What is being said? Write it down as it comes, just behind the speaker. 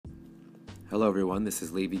Hello everyone, this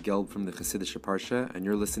is Levi Gelb from the Chassidish Parsha, and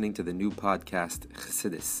you're listening to the new podcast,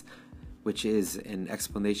 Chassidus, which is an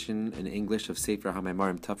explanation in English of Sefer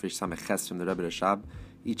HaMaimarim Tafresh Samech Ches from the Rebbe Rashab,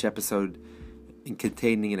 each episode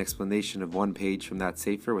containing an explanation of one page from that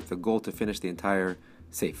Sefer with the goal to finish the entire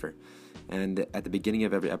Sefer. And at the beginning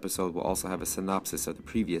of every episode, we'll also have a synopsis of the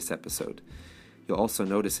previous episode. You'll also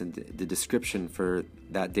notice in the description for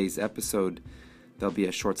that day's episode, there'll be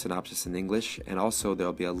a short synopsis in English, and also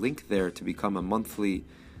there'll be a link there to become a monthly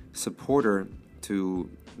supporter to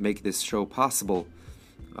make this show possible.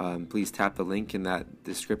 Please tap the link in that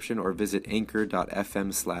description or visit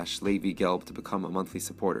anchor.fm/Levi Gelb to become a monthly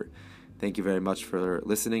supporter. Thank you very much for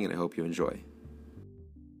listening, and I hope you enjoy.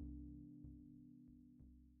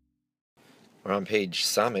 We're on page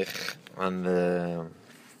Samich, on the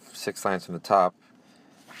 6 lines from the top.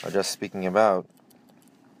 We're just speaking about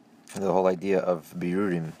the whole idea of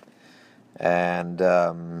birurim, and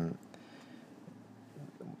the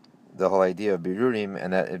whole idea of birurim,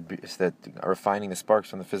 and that refining the sparks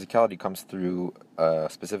from the physicality comes through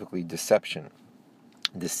specifically deception,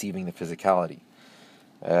 deceiving the physicality.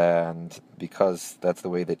 And because that's the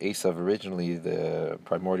way that Esav originally, the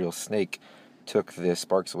primordial snake, took the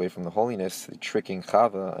sparks away from the holiness, tricking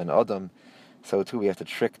Chava and Adam, so too we have to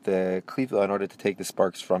trick the Kliva in order to take the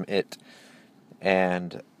sparks from it.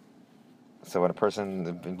 And so when a person is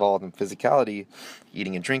involved in physicality,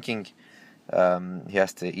 eating and drinking, he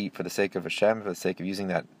has to eat for the sake of Hashem, for the sake of using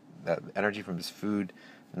that energy from his food,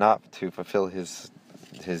 not to fulfill his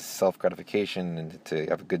self-gratification and to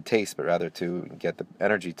have a good taste, but rather to get the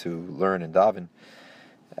energy to learn and daven.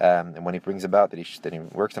 And when he brings about that he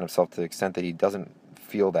works on himself to the extent that he doesn't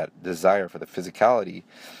feel that desire for the physicality,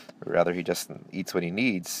 rather he just eats what he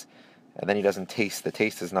needs, and then he doesn't taste. The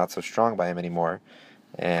taste is not so strong by him anymore,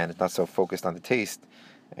 and it's not so focused on the taste,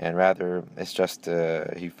 and rather it's just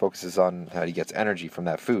he focuses on how he gets energy from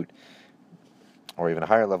that food, or even a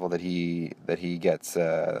higher level that he gets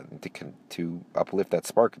to uplift that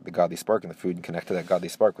spark, the godly spark in the food, and connect to that godly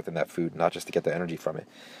spark within that food, not just to get the energy from it.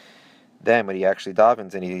 Then when he actually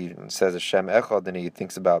davens and he says Hashem Echad, and he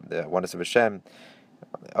thinks about the oneness of Hashem,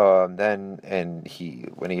 when he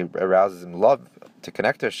arouses in love to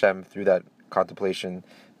connect to Hashem through that contemplation,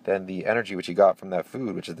 then the energy which he got from that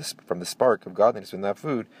food, which is from the spark of godliness from that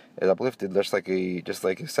food, is uplifted, just like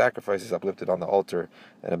a sacrifice is uplifted on the altar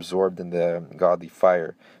and absorbed in the godly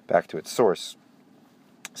fire back to its source.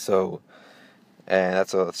 So, and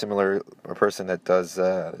that's a person that does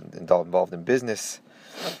involved in business.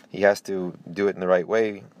 He has to do it in the right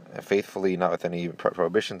way, faithfully, not with any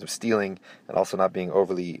prohibitions of stealing, and also not being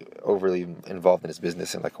overly involved in his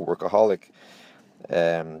business and like a workaholic.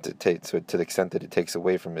 To the extent that it takes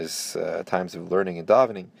away from his times of learning and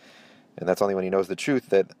davening, and that's only when he knows the truth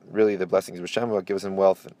that really the blessings of Hashem gives him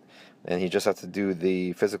wealth, and he just has to do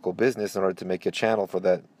the physical business in order to make a channel for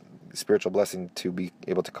that spiritual blessing to be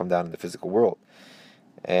able to come down in the physical world.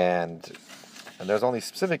 And there's only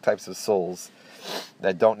specific types of souls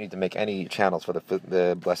that don't need to make any channels for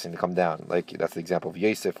the blessing to come down. Like that's the example of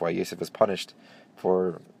Yosef, why Yosef was punished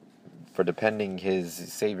for depending his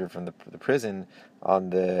savior from the prison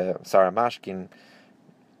on the Sarah Mashkin,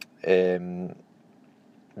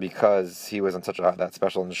 because he was on such that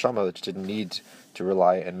special neshama that didn't need to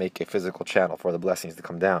rely and make a physical channel for the blessings to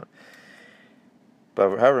come down.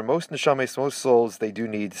 But however, most neshamas, most souls, they do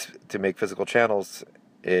need to make physical channels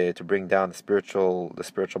to bring down the spiritual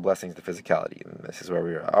blessings, the physicality. And this is where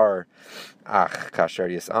we are. But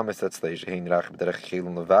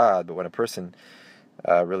when a person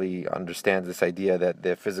really understands this idea that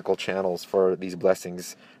the physical channels for these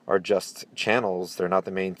blessings are just channels, they're not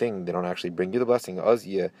the main thing, they don't actually bring you the blessing,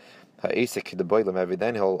 then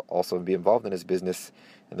he'll also be involved in his business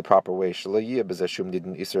in the proper way,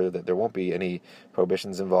 that there won't be any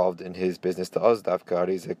prohibitions involved in his business to us,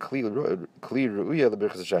 because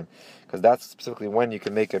that's specifically when you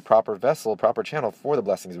can make a proper vessel, proper channel for the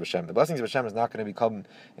blessings of Hashem. The blessings of Hashem is not going to become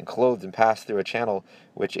enclosed and pass through a channel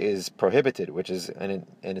which is prohibited, which is in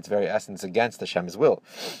its very essence against Hashem's will.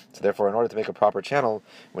 So therefore, in order to make a proper channel,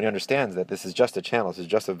 when he understands that this is just a channel, this is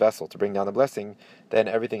just a vessel to bring down the blessing, then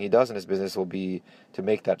everything he does in his business will be to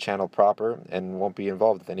make that channel proper and won't be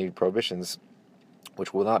involved with any prohibitions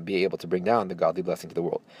which will not be able to bring down the godly blessing to the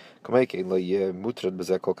world. And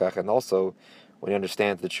also, when he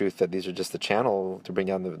understands the truth that these are just the channel to bring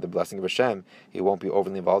down the blessing of Hashem, he won't be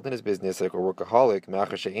overly involved in his business like a workaholic,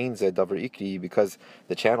 because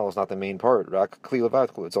the channel is not the main part.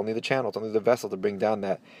 It's only the channel, it's only the vessel to bring down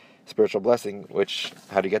that spiritual blessing. Which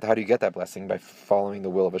how do you get that blessing? By following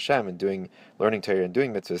the will of Hashem and learning Torah and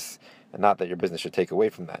doing mitzvahs, and not that your business should take away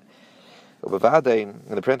from that. In the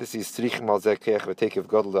parentheses,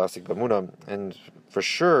 and for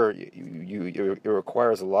sure, it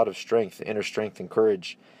requires a lot of strength, inner strength and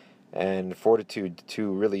courage and fortitude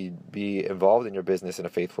to really be involved in your business in a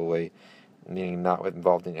faithful way, meaning not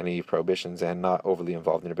involved in any prohibitions and not overly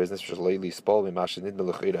involved in your business, and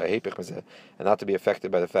not to be affected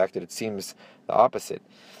by the fact that it seems the opposite.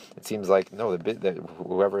 It seems like that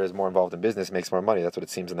whoever is more involved in business makes more money. That's what it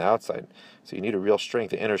seems on the outside. So you need a real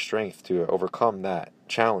strength, the inner strength, to overcome that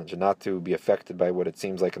challenge and not to be affected by what it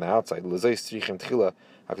seems like on the outside. And that's what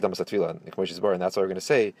we're going to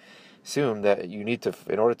say. Assume that you need to,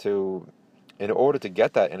 in order to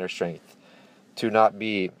get that inner strength, to not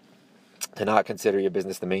consider your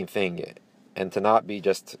business the main thing, and to not be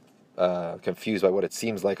just confused by what it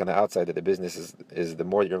seems like on the outside, that the business is the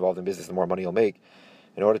more you're involved in business, the more money you'll make.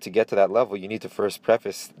 In order to get to that level, you need to first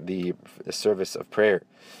preface the service of prayer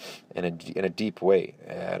in a deep way,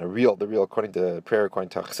 and the real according to prayer, according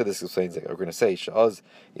to Chassidus, explains that we're going to say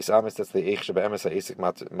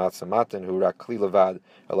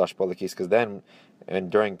because then,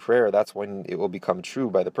 and during prayer, that's when it will become true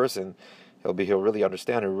by the person. He'll really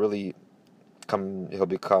understand and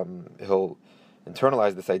he'll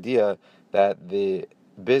internalize this idea that the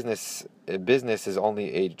business is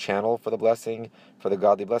only a channel for the blessing, for the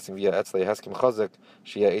godly blessing via etzlei heskim chazak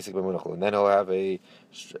shia esik b'munachol. And then he'll have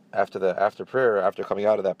after prayer, after coming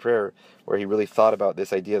out of that prayer, where he really thought about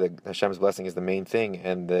this idea that Hashem's blessing is the main thing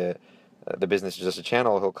and the business is just a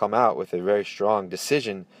channel. He'll come out with a very strong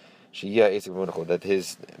decision shia esik b'munachol, that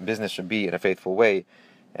his business should be in a faithful way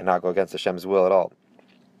and not go against Hashem's will at all.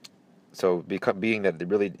 So, being that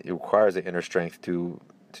it requires an inner strength to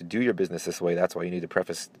do your business this way, that's why you need to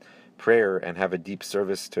preface prayer and have a deep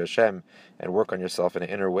service to Hashem and work on yourself in an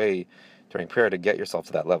inner way during prayer to get yourself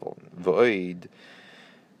to that level.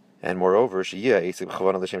 And moreover,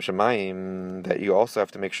 that you also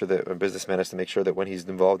have to make sure that a businessman has to make sure that when he's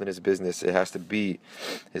involved in his business, it has to be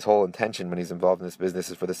his whole intention when he's involved in this business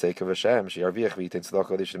is for the sake of Hashem.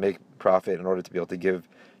 They should make profit in order to be able to give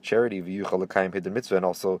charity, and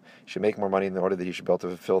also should make more money in order that he should be able to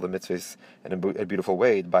fulfill the mitzvahs in a beautiful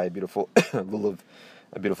way, buy a beautiful lulav,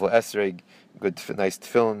 a beautiful esrog, good, nice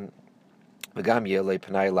tefillin. He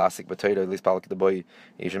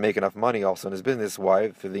should make enough money also in his business.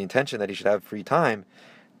 Why? For the intention that he should have free time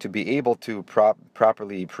to be able to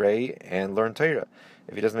properly pray and learn Torah.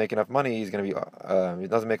 If he doesn't make enough money, he's going to be. If he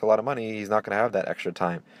doesn't make a lot of money, he's not going to have that extra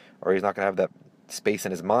time, or he's not going to have that space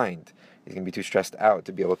in his mind. He's going to be too stressed out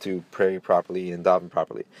to be able to pray properly and daven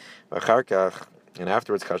properly. And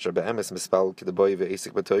afterwards,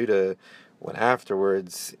 when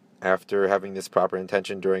after having this proper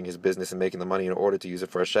intention during his business and making the money in order to use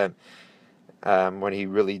it for Hashem, when he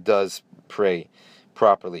really does pray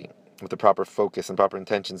properly with the proper focus and proper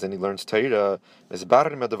intentions, and he learns Torah, then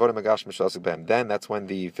that's when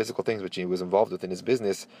the physical things which he was involved with in his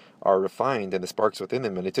business are refined, and the sparks within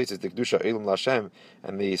him, and it takes the kedusha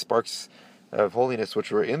and the sparks of holiness which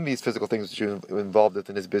were in these physical things which you involved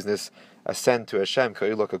within his business ascend to Hashem,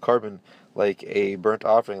 like a carbon, like a burnt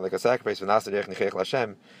offering, like a sacrifice, and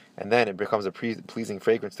then it becomes a pleasing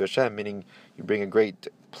fragrance to Hashem, meaning you bring a great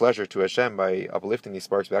pleasure to Hashem by uplifting these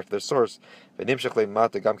sparks back to their source. And then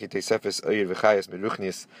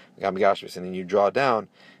you draw down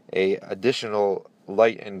a additional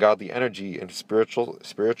light and godly energy and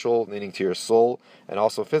spiritual meaning to your soul, and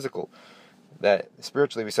also physical. That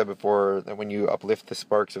spiritually, we said before, that when you uplift the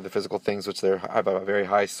sparks of the physical things, which they have a very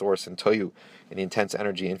high source in Toyu, in the intense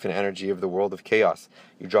energy, infinite energy of the world of chaos,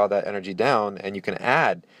 you draw that energy down, and you can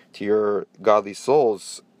add to your godly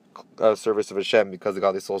soul's service of Hashem, because the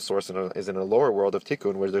godly soul's source is in a lower world of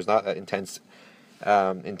Tikkun, where there's not that intense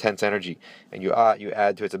energy, and you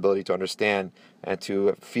add to its ability to understand and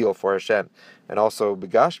to feel for Hashem. And also,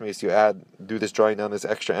 Begashmis, you do this drawing down this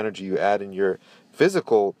extra energy, you add in your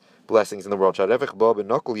physical blessings in the world.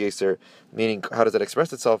 Meaning, how does that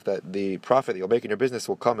express itself? That the profit that you'll make in your business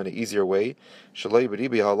will come in an easier way,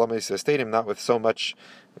 not with so much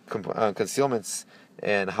concealments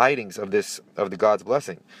and hidings of the God's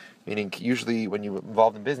blessing. Meaning, usually when you're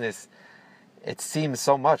involved in business, it seems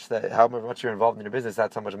so much that how much you're involved in your business,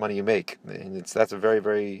 that's how much money you make, and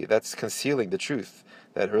that's concealing the truth.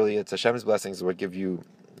 That really, it's Hashem's blessings what give you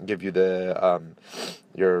the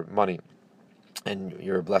your money and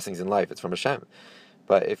your blessings in life. It's from Hashem.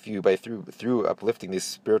 But if you through uplifting these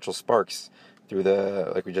spiritual sparks, through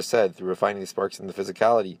like we just said, through refining these sparks in the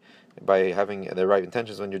physicality, by having the right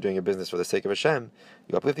intentions when you're doing your business for the sake of Hashem,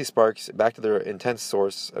 you uplift these sparks back to their intense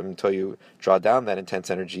source until you draw down that intense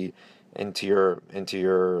energy into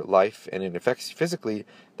your life, and it affects you physically.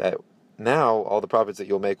 That now all the profits that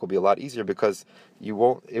you'll make will be a lot easier because it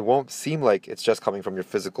won't seem like it's just coming from your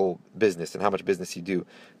physical business and how much business you do.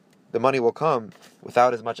 The money will come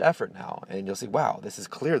without as much effort now, and you'll see, wow, this is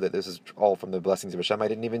clear that this is all from the blessings of Hashem. I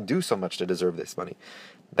didn't even do so much to deserve this money.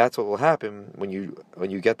 That's what will happen when you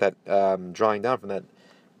get that drawing down from that,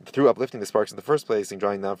 through uplifting the sparks in the first place and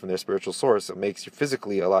drawing down from their spiritual source. It makes you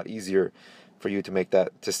physically a lot easier for you to make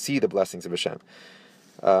that, to see the blessings of Hashem.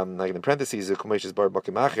 Like in the parentheses, like it's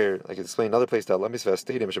explained in another place that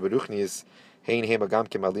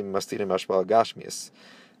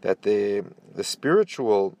that the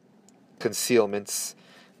spiritual concealments,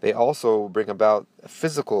 they also bring about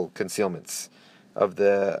physical concealments of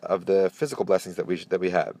the physical blessings that we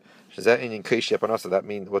have. So that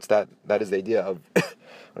means, what's that? That is the idea of when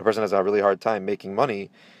a person has a really hard time making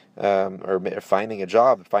money, or finding a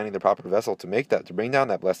job, finding the proper vessel to make that, to bring down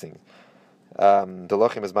that blessing. That's why in the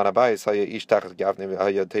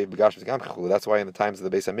times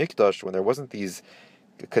of the Beis Hamikdash, when there wasn't these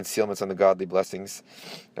concealments on the godly blessings,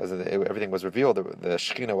 because everything was revealed, the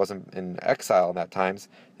Shekhinah wasn't in exile in that times,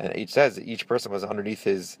 and each person was underneath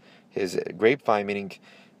his grapevine, meaning,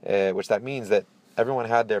 which that means that everyone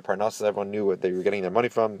had their parnassus, everyone knew what they were getting their money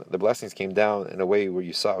from. The blessings came down in a way where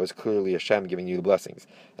you saw it was clearly Hashem giving you the blessings.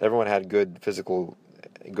 Everyone had good physical,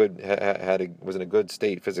 was in a good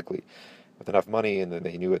state physically, with enough money, and then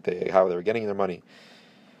they knew how they were getting their money.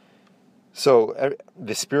 So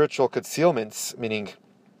the spiritual concealments, meaning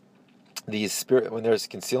when there's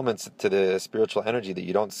concealments to the spiritual energy that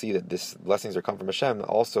you don't see that these blessings are come from Hashem,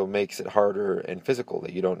 also makes it harder and physical,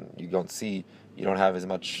 that you don't see, you don't have as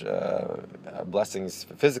much blessings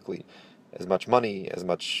physically, as much money, as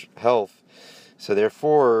much health. So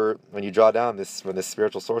therefore, when you draw down from this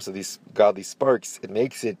spiritual source of these godly sparks, it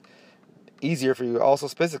makes it easier for you also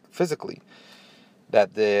physically,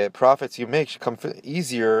 that the profits you make should come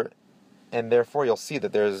easier, and therefore you'll see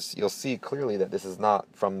clearly that this is not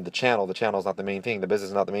from the channel. The channel is not the main thing. The business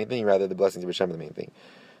is not the main thing. Rather, the blessings of Hashem are the main thing.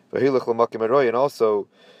 And also,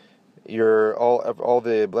 all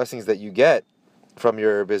the blessings that you get from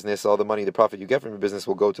your business, all the money, the profit you get from your business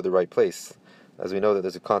will go to the right place. As we know that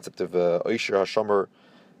there's a concept of Oisher HaShomer,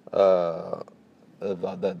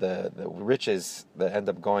 the riches that end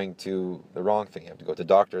up going to the wrong thing. You have to go to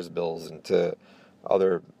doctor's bills and to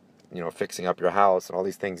other, fixing up your house and all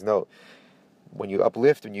these things. No. When you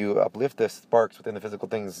uplift the sparks within the physical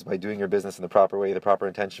things by doing your business in the proper way, the proper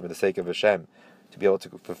intention for the sake of Hashem, to be able to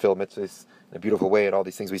fulfill mitzvahs in a beautiful way and all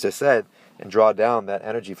these things we just said, and draw down that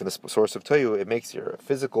energy from the source of Tohu, it makes your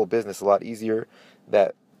physical business a lot easier,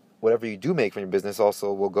 that whatever you do make from your business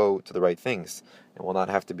also will go to the right things and will not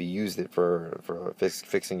have to be used for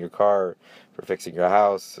fixing your car, for fixing your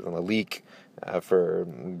house, and a leak, for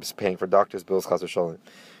paying for doctor's bills, chas v'sholem.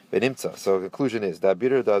 So the conclusion is that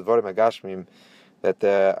the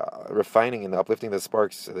refining and the uplifting of the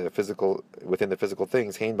sparks, the physical within the physical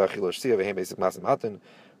things,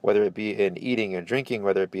 whether it be in eating and drinking,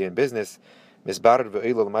 whether it be in business, is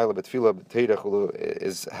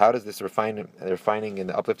how does this refining and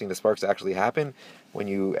the uplifting the sparks actually happen? When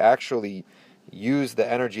you actually use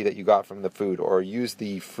the energy that you got from the food, or use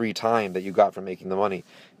the free time that you got from making the money,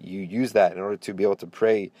 you use that in order to be able to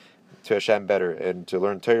pray to Hashem better and to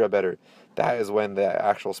learn Torah better. That is when the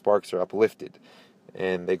actual sparks are uplifted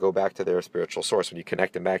and they go back to their spiritual source, when you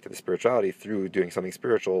connect them back to the spirituality through doing something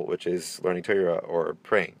spiritual, which is learning Torah or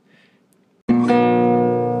praying.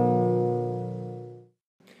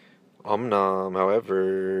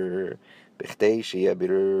 However,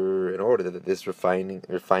 in order that this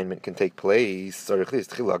refinement can take place,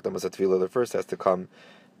 the first has to come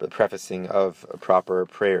the prefacing of a proper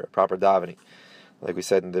prayer, proper davening. Like we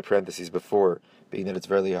said in the parentheses before, being that it's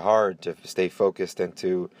really hard to stay focused and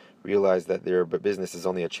to realize that their business is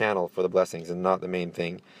only a channel for the blessings and not the main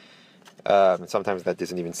thing. And sometimes that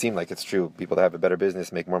doesn't even seem like it's true. People that have a better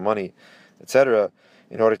business make more money, etc.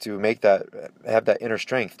 In order to have that inner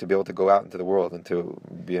strength to be able to go out into the world and to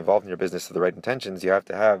be involved in your business with the right intentions, you have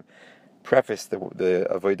to have preface the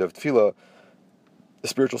avodah of tefillah, the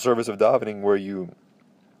spiritual service of davening, where you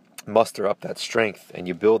muster up that strength and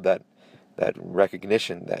you build that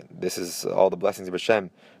recognition that this is all the blessings of Hashem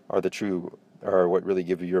are what really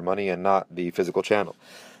give you your money and not the physical channel.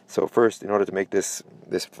 So first, in order to make this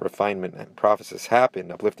refinement and process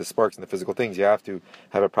happen, uplift the sparks in the physical things, you have to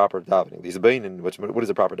have a proper davening. What is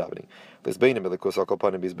a proper davening?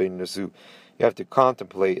 You have to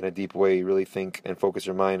contemplate in a deep way, really think and focus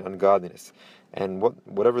your mind on godliness. And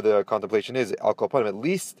whatever the contemplation is, at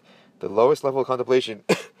least the lowest level of contemplation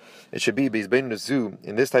It should be in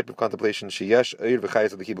this type of contemplation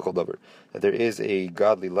that there is a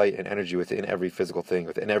godly light and energy within every physical thing,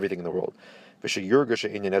 within everything in the world.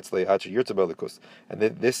 And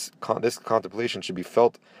this contemplation should be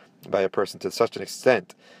felt by a person to such an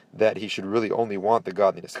extent that he should really only want the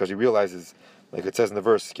godliness, because he realizes, like it says in the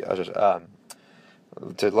verse,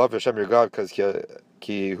 to love Hashem your God because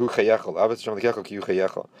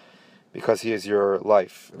he is your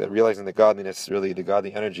life. That realizing the godliness, really the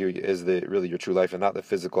godly energy, is really your true life, and not the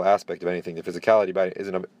physical aspect of anything. The physicality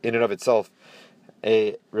in and of itself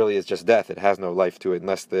really is just death. It has no life to it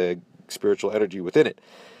unless the spiritual energy within it.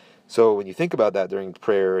 So when you think about that during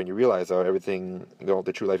prayer and you realize how everything,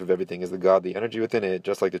 the true life of everything is the godly energy within it,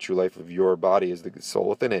 just like the true life of your body is the soul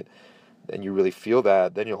within it, and you really feel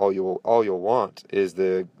that, then all you'll want is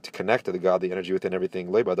to connect to the godly energy within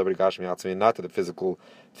everything, not to the physical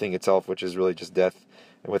thing itself, which is really just death.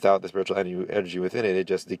 And without the spiritual energy within it, it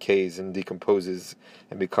just decays and decomposes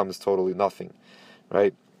and becomes totally nothing,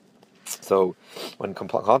 right? So when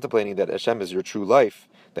contemplating that Hashem is your true life,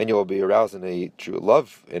 then you will be aroused in a true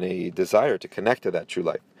love, in a desire to connect to that true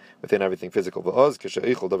life within everything physical. And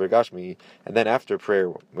then after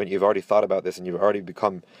prayer, when you've already thought about this and you've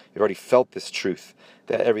already felt this truth,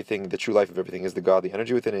 that everything, the true life of everything is the godly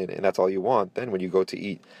energy within it, and that's all you want, then when you go to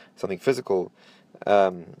eat something physical,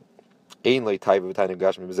 you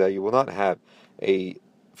will not have a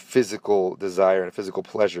physical desire and a physical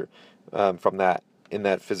pleasure from that, in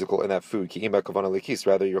that food.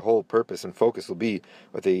 Rather, your whole purpose and focus will be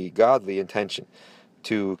with a godly intention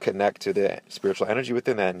to connect to the spiritual energy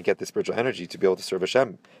within that and get the spiritual energy to be able to serve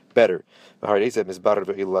Hashem better. And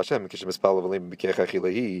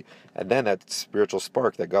then that spiritual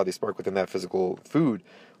spark, that godly spark within that physical food,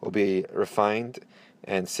 will be refined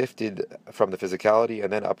and sifted from the physicality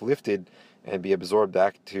and then uplifted and be absorbed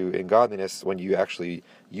back in godliness when you actually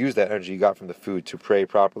use that energy you got from the food to pray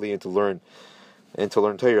properly and to learn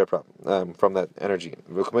Torah from that energy.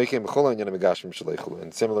 And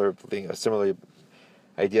similar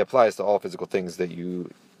idea applies to all physical things that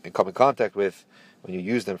you come in contact with when you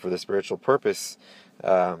use them for the spiritual purpose.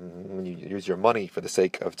 When you use your money for the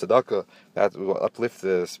sake of tzedakah, that will uplift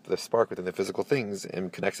the spark within the physical things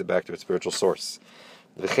and connects it back to its spiritual source.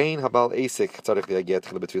 And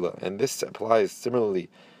this applies similarly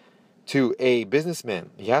to a businessman.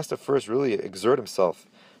 He has to first really exert himself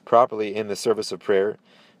properly in the service of prayer,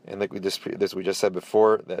 and like we just said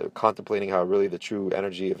before, that contemplating how really the true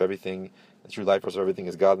energy of everything, the true life force of everything,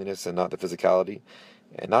 is godliness and not the physicality,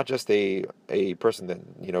 and not just a person that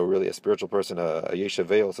really a spiritual person, a yeshiva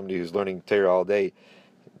veil, somebody who's learning Torah all day.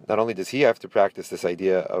 Not only does he have to practice this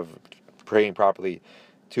idea of praying properly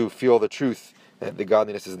to feel the truth that the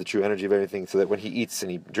godliness is the true energy of everything, so that when he eats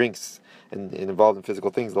and he drinks and involved in physical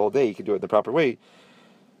things the whole day, he can do it in the proper way.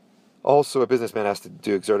 Also, a businessman has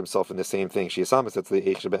to exert himself in the same thing. That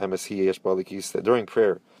during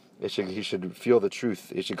prayer, he should feel the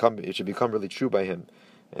truth. It should become really true by him,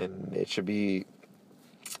 and it should be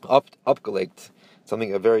upgelegt,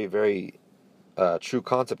 something a very, very true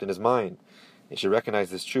concept in his mind. He should recognize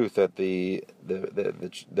this truth that the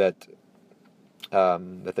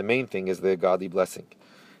main thing is the godly blessing.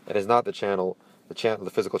 It is not the channel. The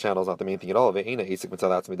physical channel is not the main thing at all.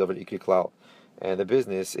 And the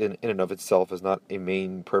business in and of itself is not a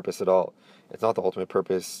main purpose at all. It's not the ultimate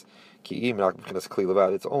purpose.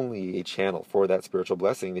 It's only a channel for that spiritual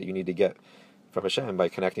blessing that you need to get from Hashem by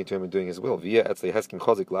connecting to Him and doing His will. And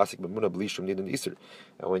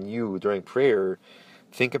when you, during prayer,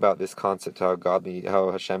 think about this concept, how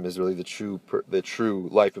Hashem is really the true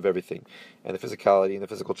life of everything, and the physicality and the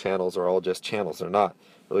physical channels are all just channels. They're not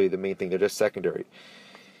really the main thing. They're just secondary.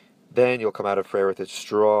 Then you'll come out of prayer with a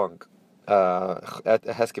strong a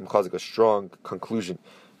strong conclusion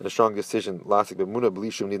and a strong decision to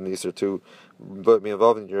be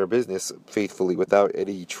involved in your business faithfully without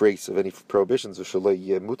any trace of any prohibitions,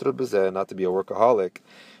 not to be a workaholic,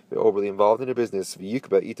 overly involved in your business.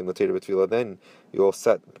 Then you'll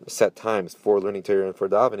set times for learning Torah and for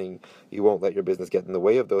davening. You won't let your business get in the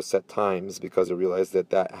way of those set times, because you realize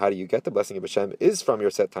that how do you get the blessing of Hashem is from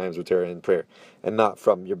your set times with Torah and prayer, and not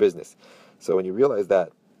from your business. So when you realize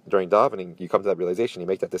that during davening, you come to that realization, you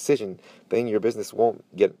make that decision, then your business won't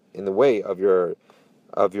get in the way of your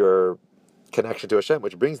connection to Hashem,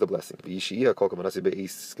 which brings the blessing.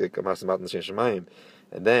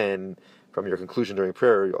 And then, from your conclusion during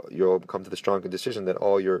prayer, you'll come to the strong decision that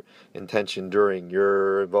all your intention during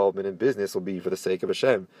your involvement in business will be for the sake of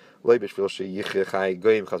Hashem. Not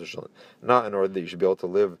in order that you should be able to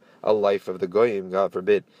live a life of the goyim, God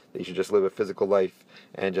forbid, that you should just live a physical life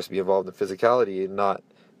and just be involved in physicality and not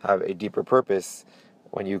have a deeper purpose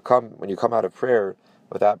when you come out of prayer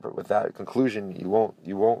with that conclusion, you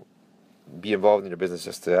won't be involved in your business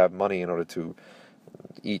just to have money in order to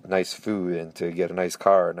eat nice food and to get a nice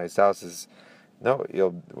car, nice houses. No,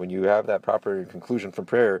 when you have that proper conclusion from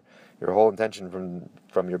prayer, your whole intention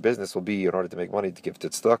from your business will be in order to make money, to give to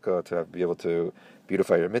tzedakah, be able to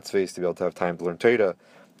beautify your mitzvahs, to be able to have time to learn Torah.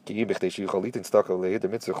 Like we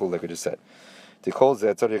just said. All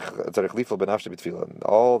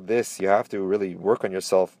this, you have to really work on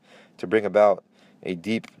yourself to bring about a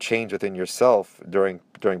deep change within yourself during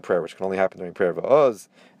prayer, which can only happen during prayer of Oz.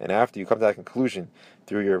 And after you come to that conclusion,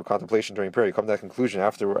 through your contemplation during prayer, you come to that conclusion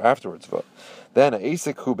afterwards. Then then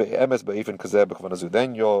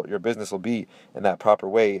your business will be in that proper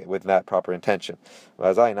way, with that proper intention.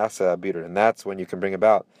 And that's when you can bring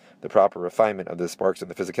about the proper refinement of the sparks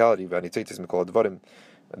and the physicality.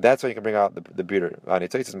 That's how you can bring out the beater. And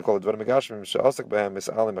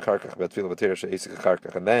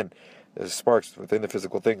then the sparks within the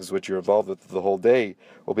physical things which you're involved with the whole day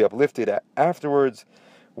will be uplifted afterwards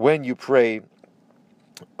when you pray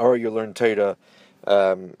or you learn Torah.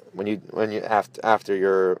 After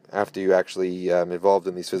you actually involved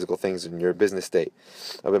in these physical things in your business day,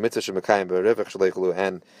 and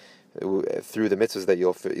through the mitzvahs that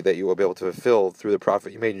you will be able to fulfill through the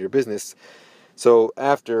profit you made in your business. So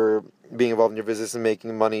after being involved in your business and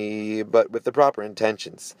making money, but with the proper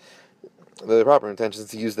intentions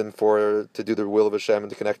to use them to do the will of Hashem and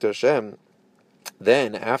to connect to Hashem,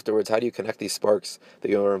 then afterwards, how do you connect these sparks that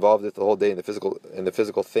you are involved with the whole day in the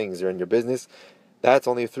physical things or in your business? That's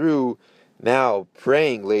only through now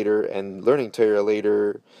praying later and learning Torah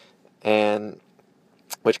later, and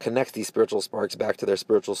which connects these spiritual sparks back to their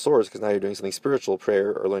spiritual source, because now you're doing something spiritual,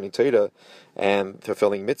 prayer or learning Torah, and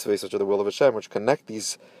fulfilling mitzvahs, which are the will of Hashem, which connect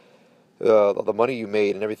these, the money you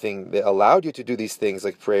made and everything that allowed you to do these things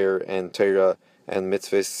like prayer and Torah and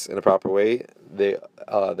mitzvahs in a proper way. They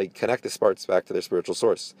connect the sparks back to their spiritual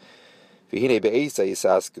source. When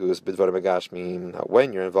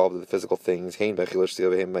you're involved with the physical things, whether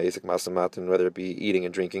it be eating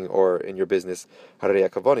and drinking or in your business,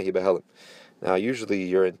 now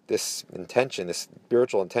usually this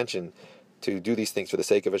spiritual intention to do these things for the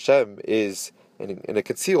sake of Hashem is in a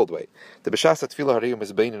concealed way. During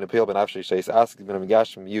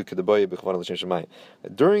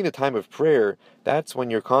the time of prayer, that's when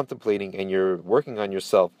you're contemplating and you're working on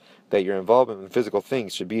yourself, that your involvement in physical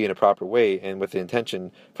things should be in a proper way and with the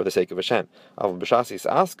intention for the sake of Hashem.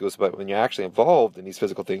 But when you're actually involved in these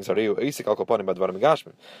physical things, you're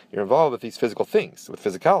involved with these physical things, with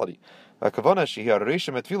physicality. And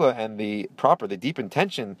the deep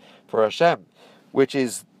intention for Hashem, which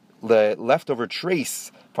is the leftover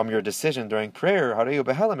trace from your decision during prayer, is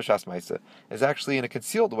actually in a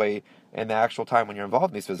concealed way in the actual time when you're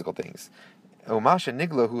involved in these physical things.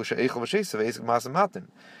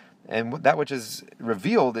 And that which is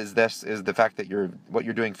revealed is the fact that what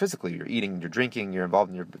you're doing physically. You're eating, you're drinking, you're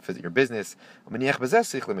involved in your business.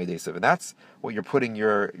 And that's what you're putting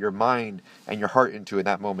your mind and your heart into in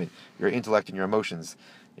that moment, your intellect and your emotions.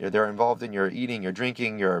 They're involved in your eating, your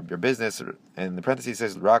drinking, your business. And the parenthesis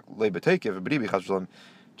says,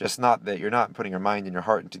 just not that you're not putting your mind and your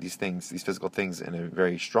heart into these things, these physical things, in a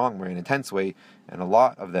very strong way, an intense way, and a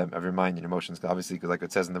lot of your mind and emotions, obviously, because like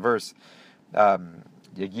it says in the verse, it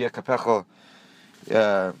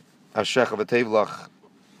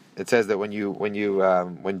says that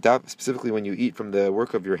specifically when you eat from the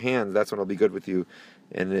work of your hands, that's when it'll be good with you.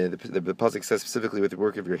 And the pasuk says specifically with the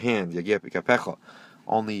work of your hands,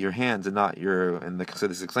 only your hands and not your. So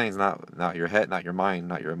this explains not your head, not your mind,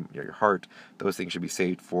 not your heart. Those things should be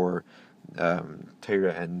saved for Torah,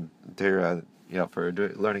 for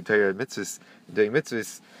learning Torah and mitzvahs, doing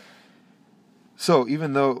mitzvahs. So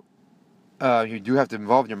even though you do have to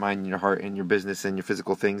involve your mind and your heart in your business and your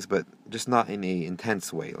physical things, but just not in an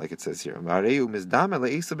intense way, like it says here.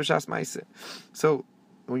 So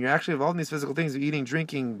when you're actually involved in these physical things, eating,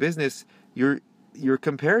 drinking, business, you're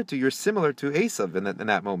similar to Esav in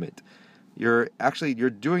that moment. You're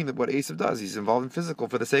doing what Esav does. He's involved in physical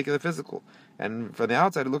for the sake of the physical, and from the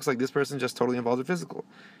outside, it looks like this person's just totally involved in physical.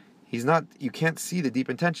 He's not. You can't see the deep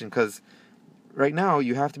intention because right now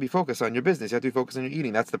you have to be focused on your business. You have to be focused on your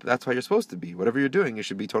eating. That's how you're supposed to be. Whatever you're doing, you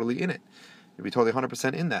should be totally in it. You'll be totally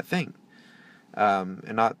 100% in that thing,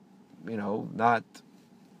 and not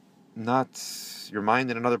your mind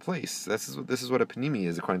in another place. This is what a panimi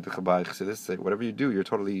is according to Chabad Chassidus. Whatever you do, you're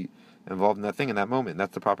totally involved in that thing in that moment. And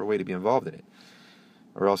that's the proper way to be involved in it,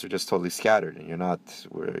 or else you're just totally scattered and you're not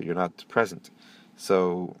present.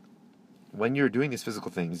 So when you're doing these physical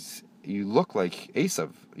things, you look like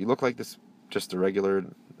Esav. You look like this just a regular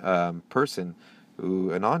person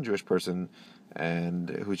a non-Jewish person, and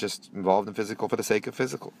who's just involved in physical for the sake of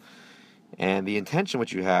physical. And the intention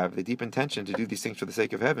which you have, the deep intention to do these things for the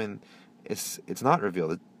sake of heaven, it's not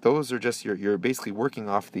revealed. Those are just you're basically working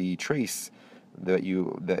off the trace that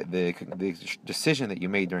the decision that you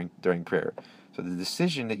made during prayer. So the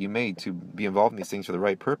decision that you made to be involved in these things for the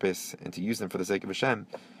right purpose and to use them for the sake of Hashem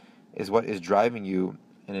is what is driving you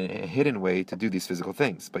in a hidden way to do these physical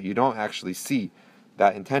things. But you don't actually see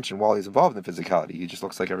that intention while he's involved in the physicality. He just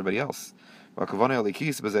looks like everybody else.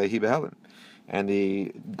 And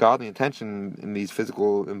the godly intention in these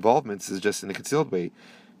physical involvements is just in a concealed way.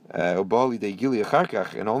 And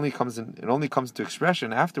only comes into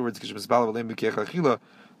expression afterwards.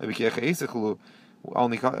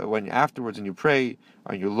 Only when afterwards, when you pray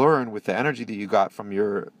and you learn with the energy that you got from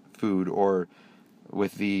your food or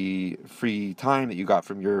with the free time that you got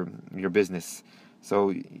from your business.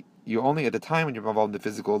 So you only at the time when you're involved in the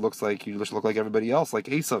physical, it looks like you just look like everybody else, like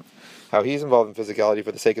Esav, how he's involved in physicality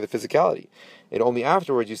for the sake of the physicality. And only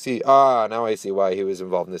afterwards you see, now I see why he was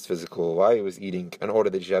involved in this physical, why he was eating, in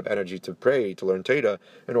order that he should have energy to pray, to learn Torah,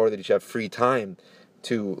 in order that he should have free time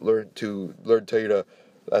to learn Torah.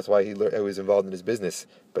 That's why he was involved in his business.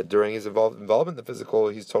 But during his involvement in the physical,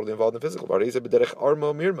 he's totally involved in the physical.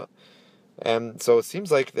 And so it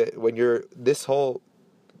seems like that when this whole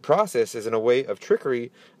process is in a way of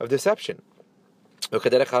trickery, of deception. And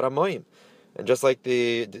just like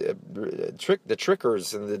the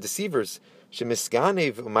trickers and the deceivers,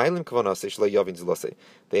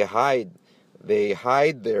 they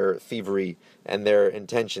hide their thievery and their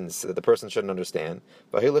intentions so that the person shouldn't understand.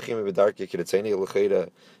 And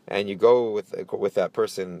you go with that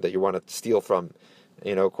person that you want to steal from,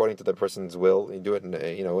 according to the person's will, and you do it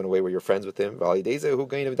in a way where you're friends with him. And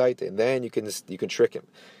then you can trick him,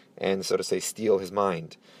 and so to say, steal his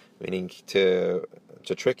mind, meaning to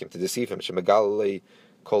trick him, to deceive him. That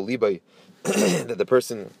the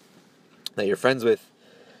person that you're friends with,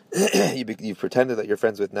 you've pretended that you're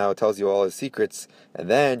friends with now tells you all his secrets, and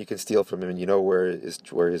then you can steal from him, and you know where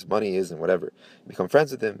his money is and whatever. You become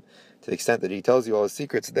friends with him to the extent that he tells you all his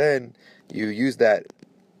secrets. Then you use that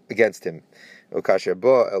against him. So then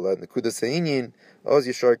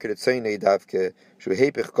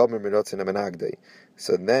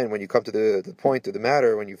when you come to the point of the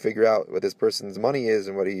matter, when you figure out what this person's money is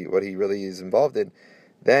and what he really is involved in,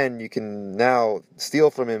 then you can now steal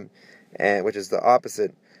from him, which is the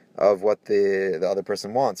opposite of what the other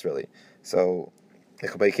person wants, really. So, and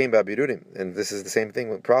this is the same thing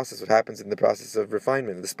with what happens in the process of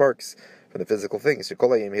refinement, the sparks from the physical things.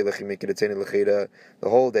 The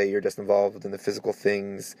whole day you're just involved in the physical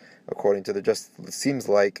things, according to it seems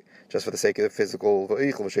like, just for the sake of the physical.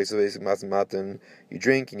 You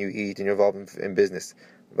drink and you eat and you're involved in business.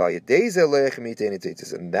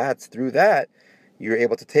 And that's through that you're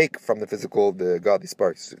able to take from the physical the godly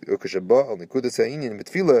sparks. But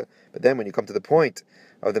then when you come to the point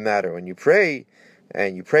of the matter, when you pray,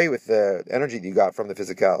 and you pray with the energy that you got from the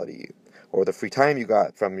physicality, or the free time you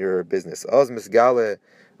got from your business, then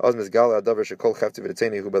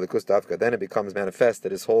it becomes manifest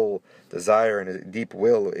that his whole desire and his deep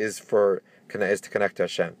will is to connect to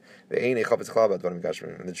Hashem. And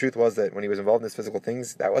the truth was that when he was involved in his physical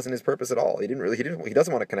things, that wasn't his purpose at all. He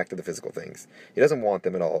doesn't want to connect to the physical things. He doesn't want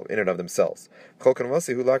them at all in and of themselves. His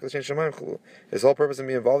whole purpose in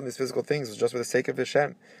being involved in these physical things was just for the sake of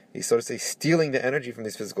Hashem. He's, so to say, stealing the energy from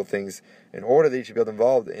these physical things in order that he should be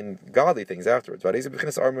involved in godly things afterwards. And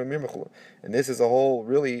this is a whole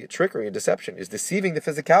really trickery and deception. Is deceiving the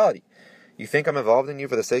physicality. You think I'm involved in you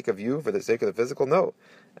for the sake of you, for the sake of the physical? No.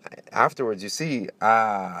 Afterwards, you see, you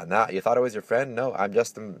thought I was your friend? No, I'm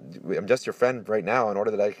just your friend right now in order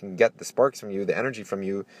that I can get the sparks from you, the energy from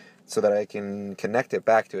you, so that I can connect it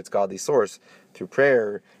back to its godly source through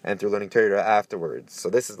prayer and through learning Torah afterwards. So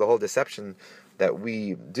this is the whole deception that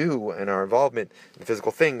we do in our involvement in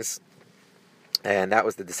physical things. And that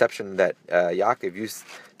was the deception that Yaakov used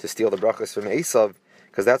to steal the brachos from Esav,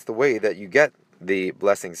 because that's the way that you get the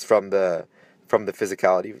blessings from the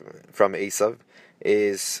physicality from Esav,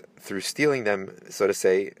 is through stealing them, so to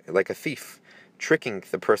say, like a thief, tricking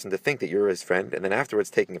the person to think that you're his friend, and then afterwards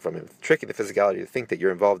taking it from him, tricking the physicality to think that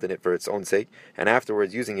you're involved in it for its own sake, and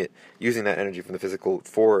afterwards using that energy from the physical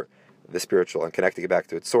for the spiritual and connecting it back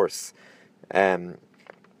to its source.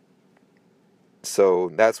 So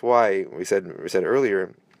that's why we said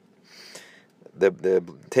earlier, the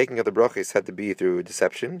taking of the brachos had to be through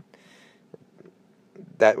deception.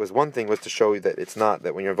 That was one thing, was to show you that it's not,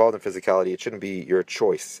 that when you're involved in physicality, it shouldn't be your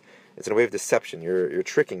choice. It's in a way of deception. You're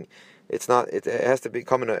tricking. It's not. It has to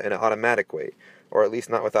become in an automatic way, or at least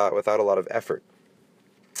not without a lot of effort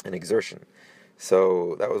and exertion.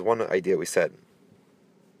 So that was one idea we said,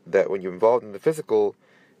 that when you're involved in the physical,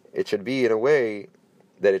 it should be in a way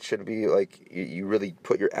that it should be like you really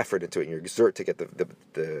put your effort into it and you exert to get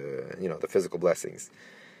the physical blessings.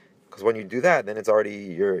 Because when you do that, then it's already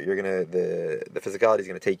you're gonna the physicality is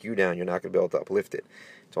gonna take you down. You're not gonna be able to uplift it.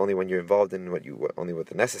 It's only when you're involved in only what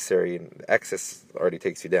the necessary, and the excess already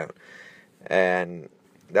takes you down. And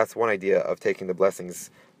that's one idea of taking the blessings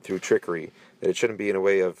through trickery. That it shouldn't be in a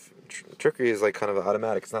way of trickery is like kind of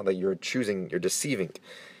automatic. It's not that you're choosing, you're deceiving.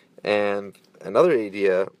 And another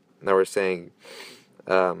idea that we're saying.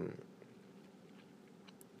 So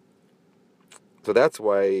that's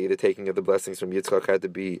why the taking of the blessings from Yitzchak had to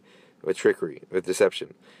be with trickery, with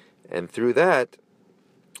deception. And through that,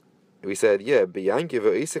 we said, then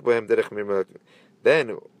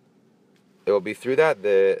it will be through that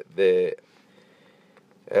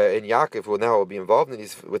in Yaakov will be involved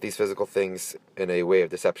with these physical things in a way of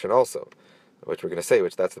deception also, which we're going to say,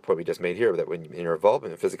 which that's the point we just made here, that when you're involved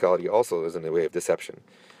in physicality also is in a way of deception.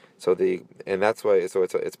 That's why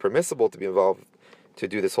it's permissible to be involved to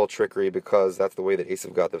do this whole trickery, because that's the way that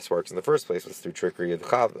Esav got the sparks in the first place, was through trickery of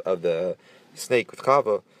the snake with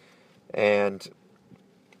Chava. And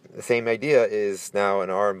the same idea is now in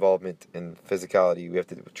our involvement in physicality. We have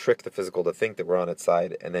to trick the physical to think that we're on its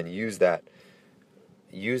side, and then use that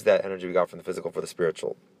energy we got from the physical for the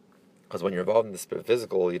spiritual. Because when you're involved in the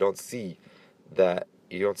physical, you don't see the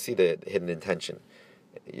hidden intention.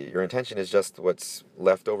 Your intention is just what's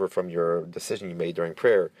left over from your decision you made during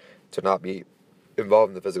prayer to not be involved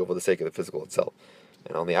in the physical for the sake of the physical itself.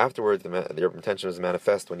 And only afterwards, your intention is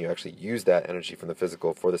manifest when you actually use that energy from the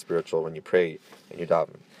physical for the spiritual, when you pray and you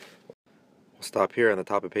daven. We'll stop here on the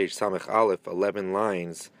top of page Samech Aleph, 11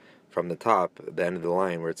 lines from the top, the end of the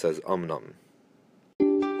line where it says Omnam.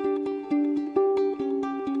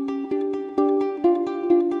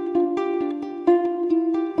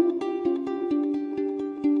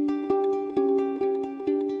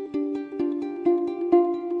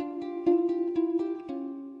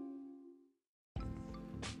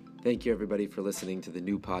 Thank you, everybody, for listening to the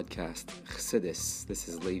new podcast, Chassidus. This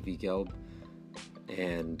is Levi Gelb,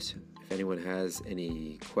 and if anyone has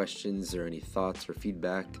any questions or any thoughts or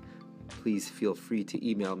feedback, please feel free to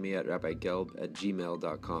email me at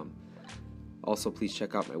rabbigelb@gmail.com. Also, please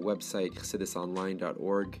check out my website,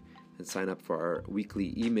 chassidusonline.org, and sign up for our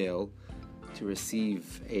weekly email to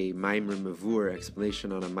receive a Maimer Mavur,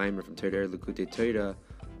 explanation on a Maimer from Torah Likutei Torah,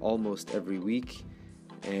 almost every week.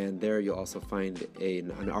 And there you'll also find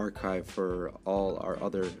an archive for all our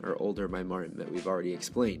older Maimarim that we've already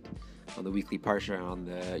explained on the weekly Parsha on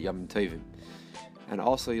the Yom Tovim. And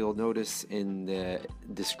also you'll notice in the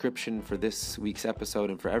description for this week's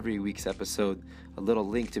episode and for every week's episode a little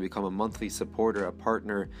link to become a monthly supporter, a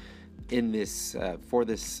partner in this for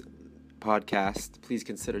this podcast. Please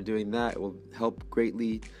consider doing that. It will help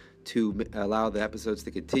greatly to allow the episodes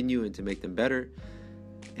to continue and to make them better.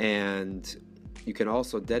 And you can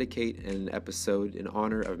also dedicate an episode in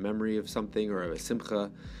honor of memory of something or of a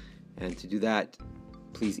simcha. And to do that,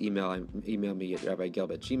 please email me at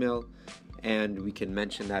rabbigelb@gmail.com, and we can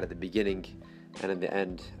mention that at the beginning and at the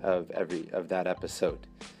end of that episode.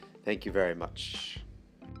 Thank you very much.